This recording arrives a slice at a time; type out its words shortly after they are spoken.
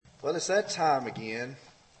Well, it's that time again.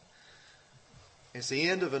 It's the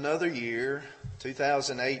end of another year.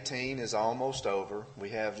 2018 is almost over.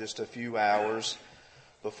 We have just a few hours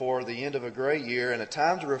before the end of a great year and a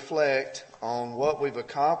time to reflect on what we've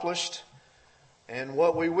accomplished and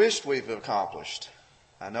what we wished we've accomplished.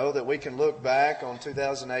 I know that we can look back on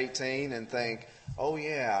 2018 and think, oh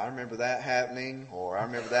yeah, I remember that happening, or I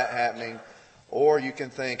remember that happening. Or you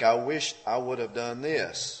can think, I wish I would have done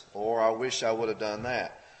this, or I wish I would have done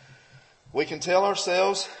that. We can tell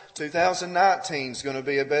ourselves 2019 is going to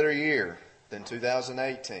be a better year than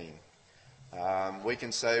 2018. We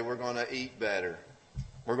can say we're going to eat better.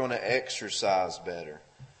 We're going to exercise better.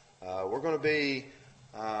 We're going to be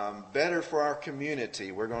better for our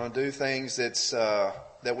community. We're going to do things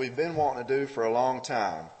that we've been wanting to do for a long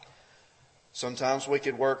time. Sometimes we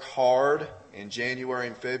could work hard in January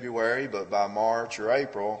and February, but by March or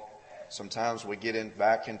April, sometimes we get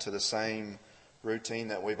back into the same routine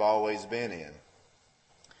that we've always been in.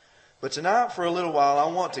 But tonight, for a little while,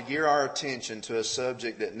 I want to gear our attention to a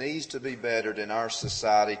subject that needs to be bettered in our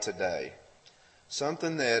society today.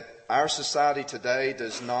 Something that our society today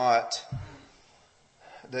doesn't have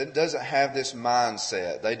this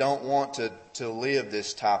mindset. They don't want to live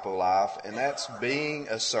this type of life, and that's being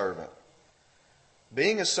a servant.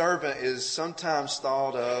 Being a servant is sometimes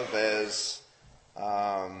thought of as,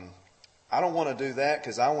 I don't want to do that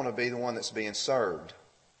because I want to be the one that's being served.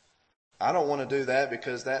 I don't want to do that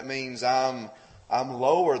because that means I'm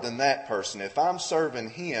lower than that person. If I'm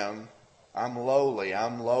serving him, I'm lowly,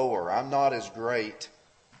 I'm lower, I'm not as great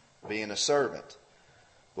being a servant.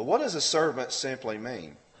 But what does a servant simply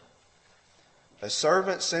mean? A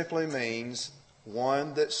servant simply means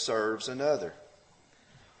one that serves another.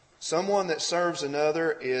 Someone that serves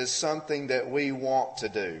another is something that we want to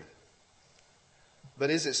do. But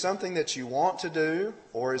is it something that you want to do,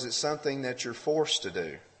 or is it something that you're forced to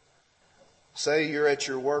do? Say you're at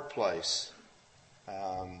your workplace.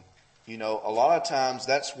 A lot of times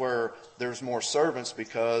that's where there's more servants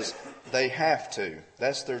because they have to.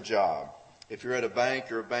 That's their job. If you're at a bank,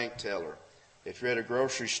 you're a bank teller. If you're at a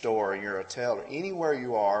grocery store and you're a teller, anywhere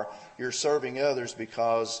you are, you're serving others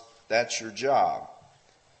because that's your job.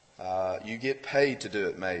 You get paid to do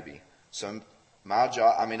it maybe. My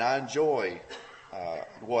job, I enjoy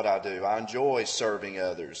what I do. I enjoy serving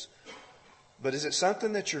others. But is it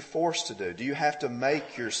something that you're forced to do? Do you have to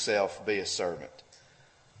make yourself be a servant?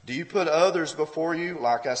 Do you put others before you,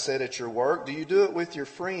 like I said, at your work? Do you do it with your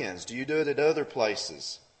friends? Do you do it at other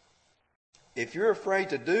places? If you're afraid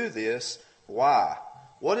to do this, why?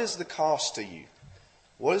 What is the cost to you?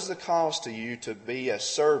 What is the cost to you to be a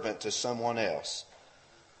servant to someone else?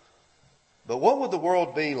 But what would the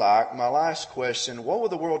world be like, my last question, what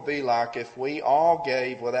would the world be like if we all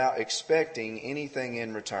gave without expecting anything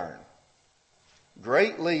in return?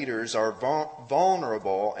 Great leaders are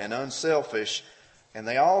vulnerable and unselfish, and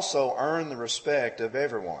they also earn the respect of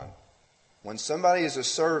everyone. When somebody is a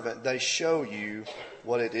servant, they show you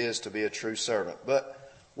what it is to be a true servant.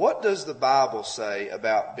 But what does the Bible say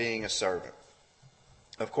about being a servant?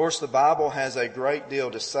 Of course, the Bible has a great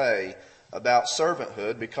deal to say about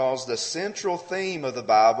servanthood because the central theme of the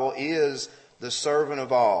Bible is the servant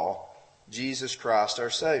of all, Jesus Christ our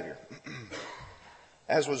Savior.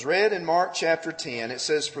 As was read in Mark chapter 10, it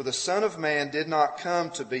says, "For the Son of Man did not come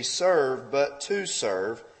to be served, but to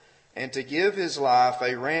serve, and to give his life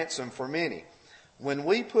a ransom for many." When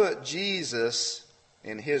we put Jesus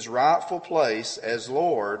in his rightful place as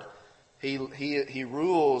Lord, he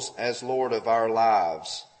rules as Lord of our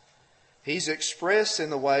lives. He's expressed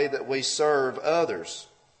in the way that we serve others.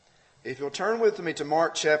 If you'll turn with me to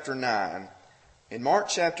Mark chapter 9. In Mark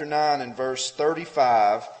chapter 9 and verse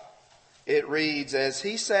 35, it reads, "As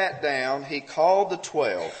he sat down, he called the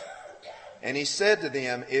 12, and he said to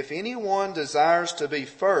them, 'If anyone desires to be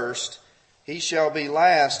first, he shall be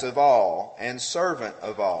last of all and servant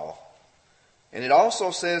of all.'" And it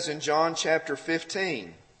also says in John chapter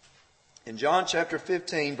 15, in John chapter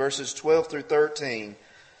 15, verses 12 through 13,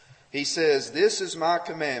 he says, "This is my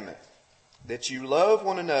commandment, that you love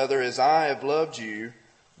one another as I have loved you.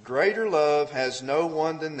 Greater love has no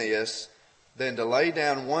one than this, than to lay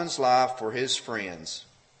down one's life for his friends."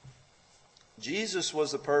 Jesus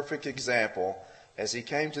was the perfect example as he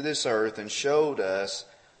came to this earth and showed us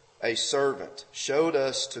a servant, showed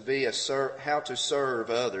us to be how to serve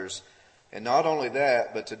others. And not only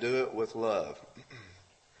that, but to do it with love.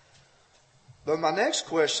 But my next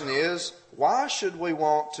question is, why should we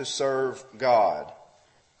want to serve God?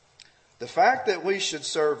 The fact that we should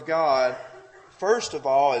serve God, first of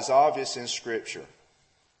all, is obvious in Scripture.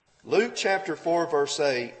 Luke chapter 4, verse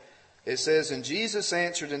 8, it says, "And Jesus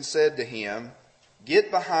answered and said to him,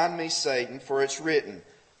 Get behind me, Satan, for it's written,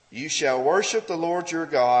 you shall worship the Lord your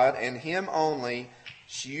God, and him only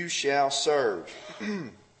you shall serve.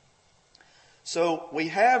 So we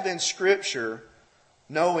have in Scripture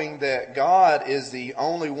knowing that God is the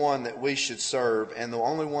only one that we should serve and the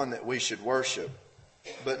only one that we should worship.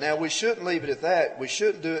 But now we shouldn't leave it at that. We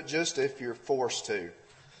shouldn't do it just if you're forced to.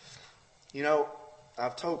 You know,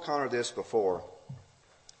 I've told Connor this before.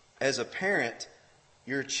 As a parent,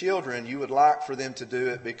 your children, you would like for them to do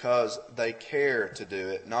it because they care to do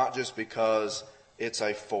it, not just because it's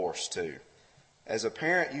a force to. As a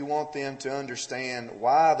parent, you want them to understand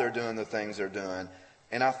why they're doing the things they're doing.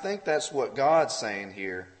 And I think that's what God's saying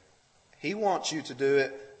here. He wants you to do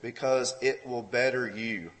it because it will better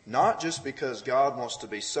you. Not just because God wants to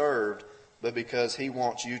be served, but because He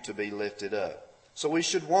wants you to be lifted up. So we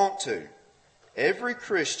should want to. Every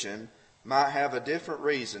Christian might have a different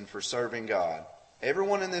reason for serving God.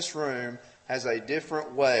 Everyone in this room has a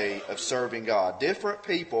different way of serving God. Different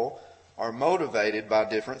people are motivated by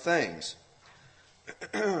different things.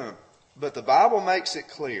 But the Bible makes it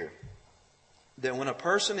clear that when a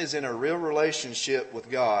person is in a real relationship with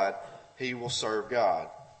God, he will serve God.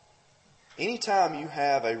 Anytime you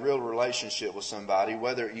have a real relationship with somebody,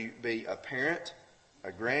 whether you be a parent,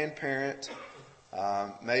 a grandparent,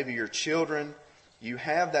 maybe your children, you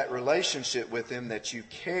have that relationship with them that you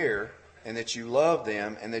care and that you love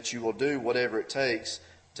them and that you will do whatever it takes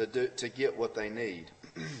to get what they need.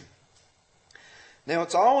 Now,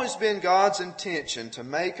 it's always been God's intention to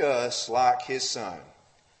make us like His Son.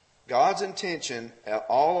 God's intention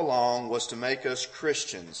all along was to make us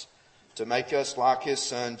Christians, to make us like His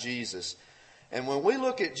Son, Jesus. And when we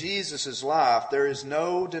look at Jesus' life, there is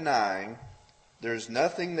no denying, there's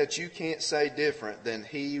nothing that you can't say different than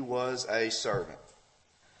He was a servant.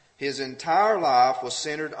 His entire life was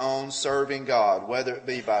centered on serving God, whether it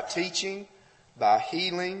be by teaching, by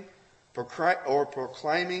healing, or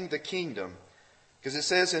proclaiming the kingdom. Because it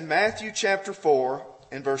says in Matthew chapter 4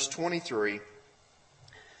 and verse 23,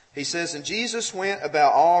 He says, and Jesus went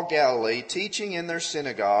about all Galilee, teaching in their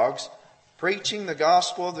synagogues, preaching the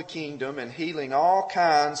gospel of the kingdom, and healing all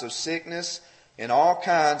kinds of sickness and all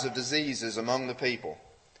kinds of diseases among the people.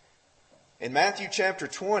 In Matthew chapter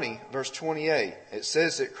 20, verse 28, it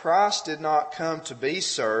says that Christ did not come to be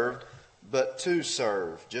served, but to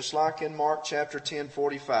serve. Just like in Mark chapter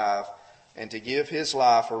 10:45, and to give His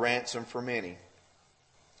life a ransom for many.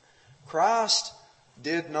 Christ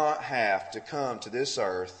did not have to come to this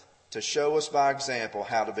earth to show us by example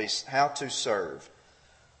how to serve.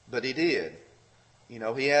 But He did. You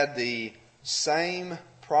know, He had the same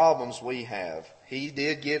problems we have. He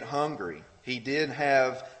did get hungry. He did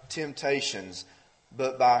have temptations.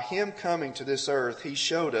 But by Him coming to this earth, He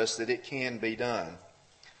showed us that it can be done.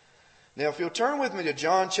 Now, if you'll turn with me to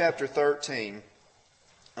John chapter 13,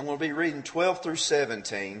 I'm going to be reading 12 through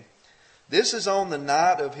 17. This is on the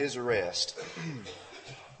night of His arrest.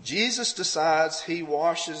 Jesus decides He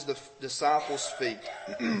washes the disciples' feet.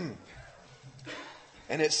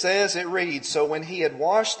 And it reads, so when He had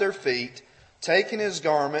washed their feet, taken His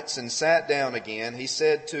garments and sat down again, He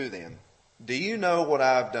said to them, do you know what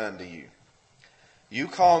I have done to you? You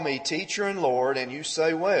call me teacher and Lord, and you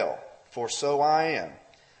say, well, for so I am.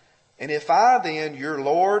 And if I then, your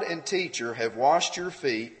Lord and teacher, have washed your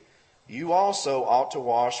feet, you also ought to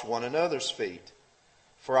wash one another's feet.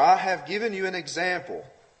 For I have given you an example,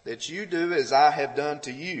 that you do as I have done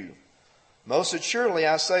to you. Most assuredly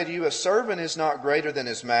I say to you, a servant is not greater than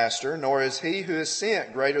his master, nor is he who is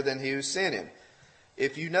sent greater than he who sent him.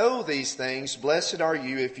 If you know these things, blessed are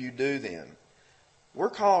you if you do them. We're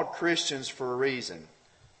called Christians for a reason,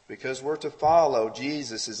 because we're to follow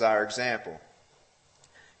Jesus as our example.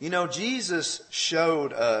 You know, Jesus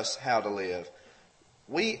showed us how to live.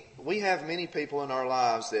 We have many people in our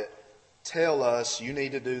lives that tell us you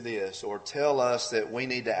need to do this, or tell us that we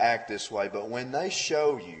need to act this way. But when they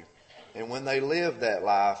show you and when they live that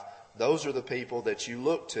life, those are the people that you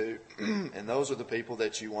look to and those are the people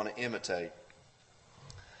that you want to imitate.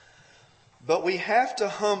 But we have to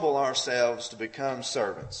humble ourselves to become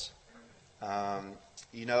servants.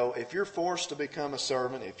 You know, if you're forced to become a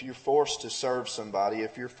servant, if you're forced to serve somebody,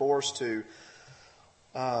 if you're forced to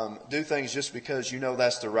do things just because you know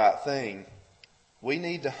that's the right thing, we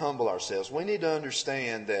need to humble ourselves. We need to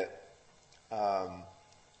understand that,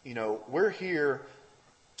 you know, we're here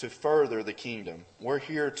to further the kingdom. We're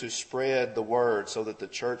here to spread the word so that the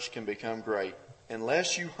church can become great.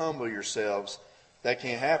 Unless you humble yourselves, that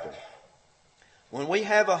can't happen. When we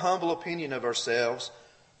have a humble opinion of ourselves,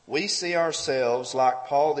 we see ourselves like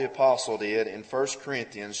Paul the Apostle did in 1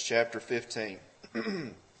 Corinthians chapter 15.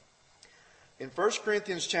 In 1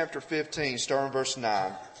 Corinthians chapter 15, starting verse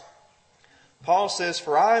 9, Paul says,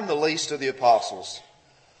 "For I am the least of the apostles,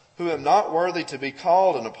 who am not worthy to be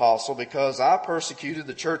called an apostle, because I persecuted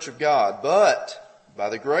the church of God. But by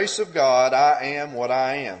the grace of God I am what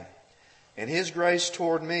I am. And his grace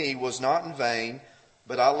toward me was not in vain,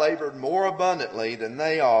 but I labored more abundantly than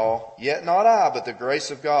they all, yet not I, but the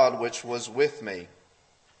grace of God which was with me."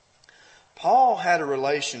 Paul had a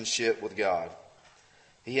relationship with God.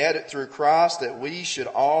 He had it through Christ that we should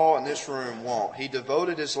all in this room want. He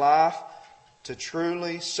devoted his life to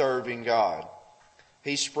truly serving God.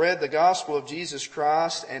 He spread the gospel of Jesus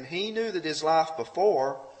Christ, and he knew that his life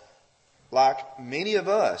before, like many of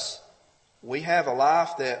us, we have a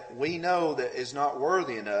life that we know that is not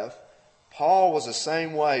worthy enough. Paul was the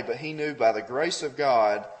same way, but he knew by the grace of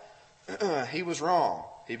God he was wrong.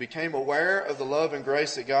 He became aware of the love and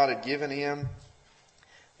grace that God had given him,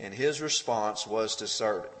 and his response was to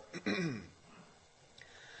serve it.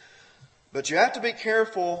 But you have to be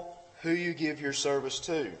careful who you give your service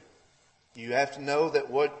to. You have to know that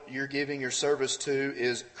what you're giving your service to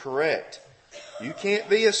is correct. You can't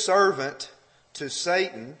be a servant to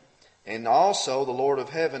Satan and also the Lord of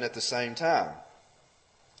heaven at the same time.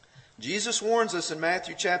 Jesus warns us in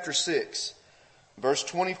Matthew chapter 6, verse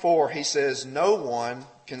 24. He says, "No one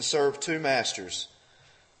can serve two masters.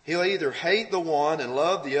 He'll either hate the one and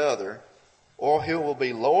love the other, or he will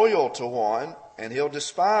be loyal to one and he'll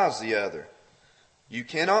despise the other. You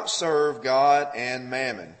cannot serve God and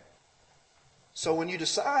mammon." So when you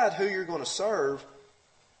decide who you're going to serve,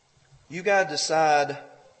 you got to decide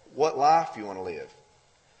what life you want to live.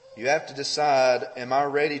 You have to decide, am I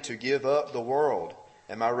ready to give up the world?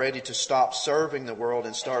 Am I ready to stop serving the world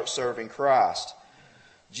and start serving Christ?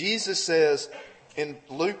 Jesus says in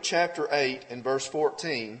Luke chapter 8 and verse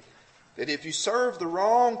 14 that if you serve the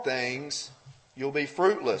wrong things, you'll be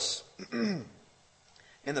fruitless. In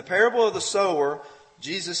the parable of the sower,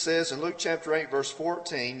 Jesus says in Luke chapter 8 verse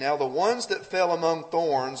 14, "Now the ones that fell among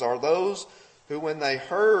thorns are those who when they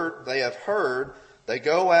have heard, they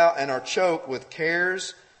go out and are choked with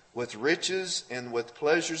cares, with riches, and with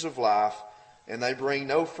pleasures of life, and they bring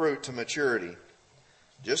no fruit to maturity."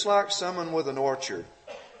 Just like someone with an orchard,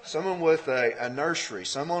 someone with a nursery,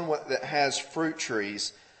 someone that has fruit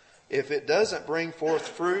trees, if it doesn't bring forth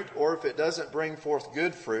fruit or if it doesn't bring forth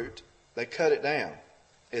good fruit, they cut it down.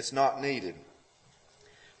 It's not needed.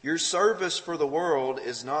 Your service for the world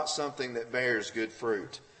is not something that bears good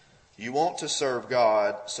fruit. You want to serve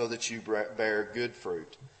God so that you bear good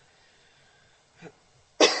fruit.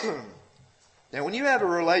 Now, when you have a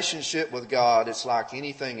relationship with God, it's like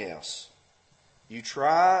anything else. You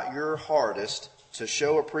try your hardest to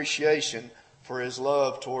show appreciation for His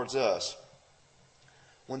love towards us.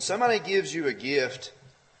 When somebody gives you a gift,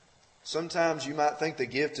 sometimes you might think the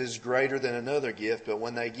gift is greater than another gift, but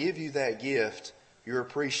when they give you that gift, you're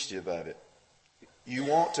appreciative of it. You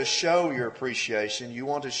want to show your appreciation. You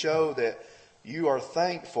want to show that you are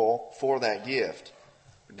thankful for that gift.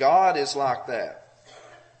 God is like that.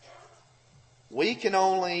 We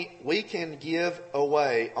can give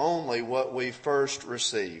away only what we first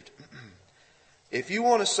received. If you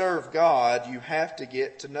want to serve God, you have to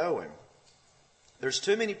get to know Him. There's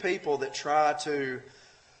too many people that try to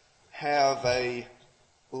have a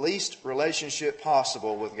least relationship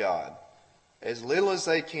possible with God. As little as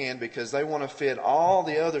they can, because they want to fit all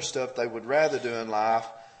the other stuff they would rather do in life,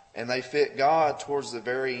 and they fit God towards the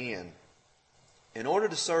very end. In order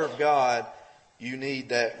to serve God, you need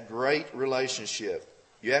that great relationship.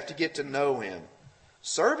 You have to get to know Him.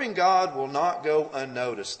 Serving God will not go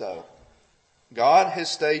unnoticed, though. God has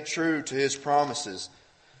stayed true to His promises.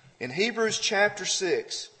 In Hebrews chapter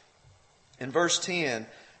 6, in verse 10,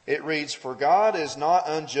 it reads, "For God is not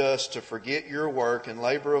unjust to forget your work and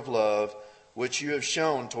labor of love, which you have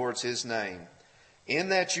shown towards His name, in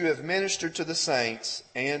that you have ministered to the saints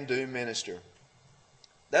and do minister."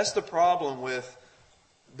 That's the problem with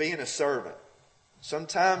being a servant.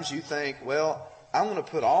 Sometimes you think, well, I'm going to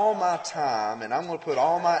put all my time and I'm going to put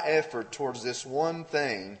all my effort towards this one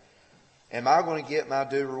thing. Am I going to get my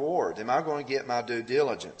due reward? Am I going to get my due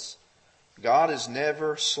diligence? God has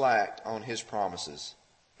never slacked on His promises,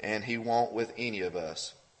 and He won't with any of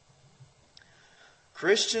us.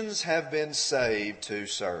 Christians have been saved to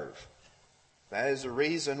serve. That is the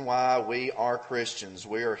reason why we are Christians.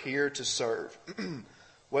 We are here to serve.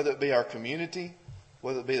 Whether it be our community,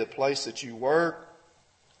 whether it be the place that you work,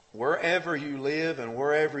 wherever you live and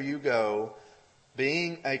wherever you go,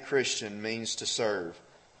 being a Christian means to serve.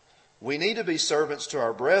 We need to be servants to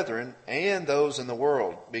our brethren and those in the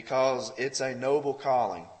world because it's a noble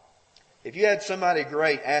calling. If you had somebody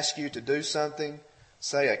great ask you to do something,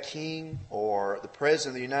 say, a king or the President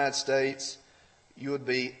of the United States, you would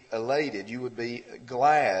be elated. You would be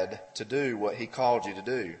glad to do what he called you to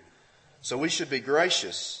do. So we should be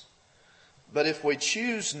gracious. But if we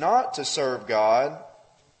choose not to serve God,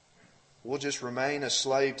 we'll just remain a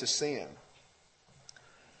slave to sin.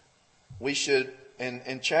 We should, in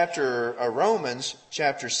Romans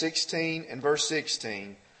chapter 16 and verse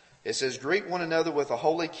 16, it says, "Greet one another with a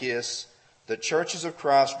holy kiss. The churches of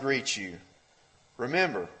Christ greet you."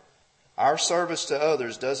 Remember, our service to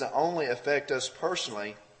others doesn't only affect us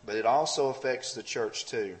personally, but it also affects the church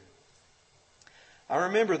too. I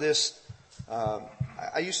remember this.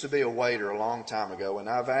 I used to be a waiter a long time ago, and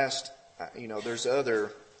I've asked, there's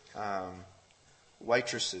other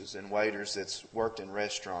waitresses and waiters that's worked in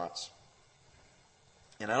restaurants.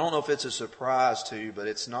 And I don't know if it's a surprise to you, but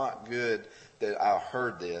it's not good that I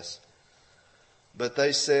heard this. But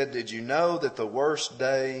they said, did you know that the worst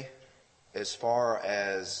day as far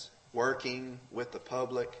as working with the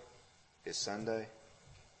public is Sunday?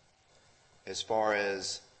 As far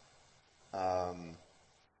as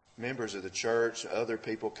members of the church, other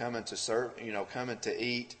people coming to serve, coming to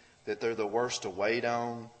eat, that they're the worst to wait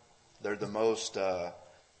on. They're the most, it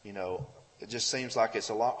just seems like it's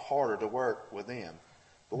a lot harder to work with them.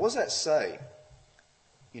 But what does that say?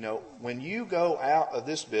 When you go out of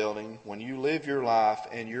this building, when you live your life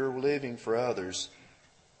and you're living for others,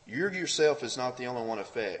 you yourself is not the only one it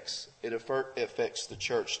affects. It affects the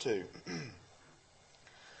church too.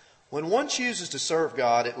 When one chooses to serve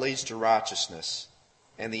God, it leads to righteousness.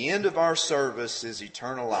 And the end of our service is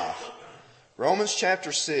eternal life. Romans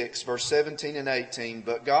chapter 6, verse 17 and 18,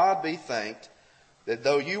 "But God be thanked that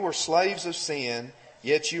though you were slaves of sin,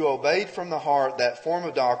 yet you obeyed from the heart that form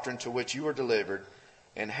of doctrine to which you were delivered,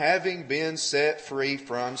 and having been set free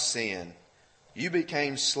from sin, you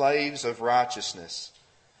became slaves of righteousness."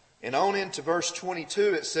 And on into verse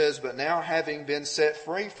 22 it says, "But now having been set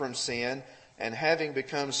free from sin, and having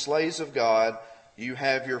become slaves of God, you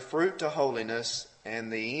have your fruit to holiness,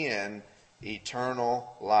 and the end,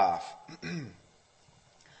 eternal life."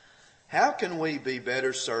 How can we be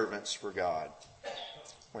better servants for God?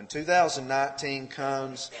 When 2019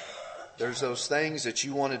 comes, there's those things that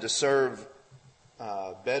you wanted to serve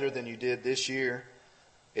better than you did this year.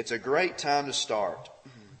 It's a great time to start.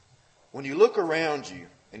 When you look around you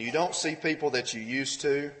and you don't see people that you used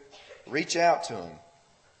to, reach out to them.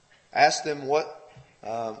 Ask them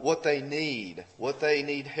what they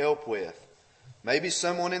need help with. Maybe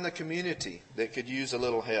someone in the community that could use a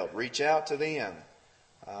little help. Reach out to them.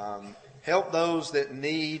 Help those that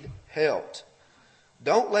need help.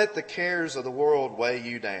 Don't let the cares of the world weigh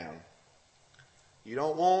you down. You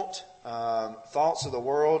don't want thoughts of the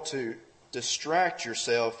world to distract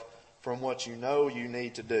yourself from what you know you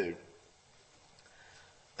need to do.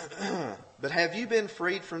 But have you been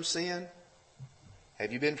freed from sin?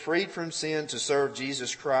 Have you been freed from sin to serve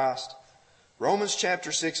Jesus Christ? Romans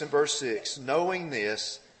chapter 6 and verse 6, "Knowing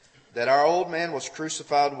this, that our old man was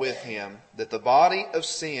crucified with him, that the body of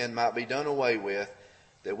sin might be done away with,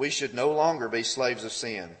 that we should no longer be slaves of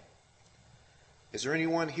sin." Is there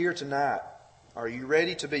anyone here tonight? Are you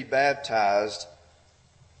ready to be baptized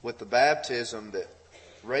with the baptism that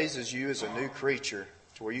raises you as a new creature,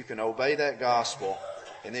 to where you can obey that gospel,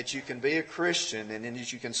 and that you can be a Christian, and then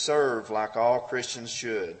that you can serve like all Christians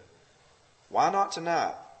should? Why not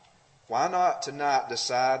tonight? Why not tonight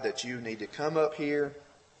decide that you need to come up here,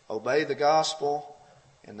 obey the gospel,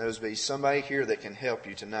 and there's be somebody here that can help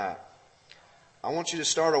you tonight? I want you to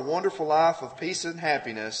start a wonderful life of peace and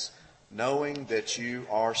happiness, knowing that you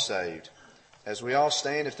are saved. As we all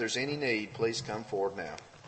stand, if there's any need, please come forward now.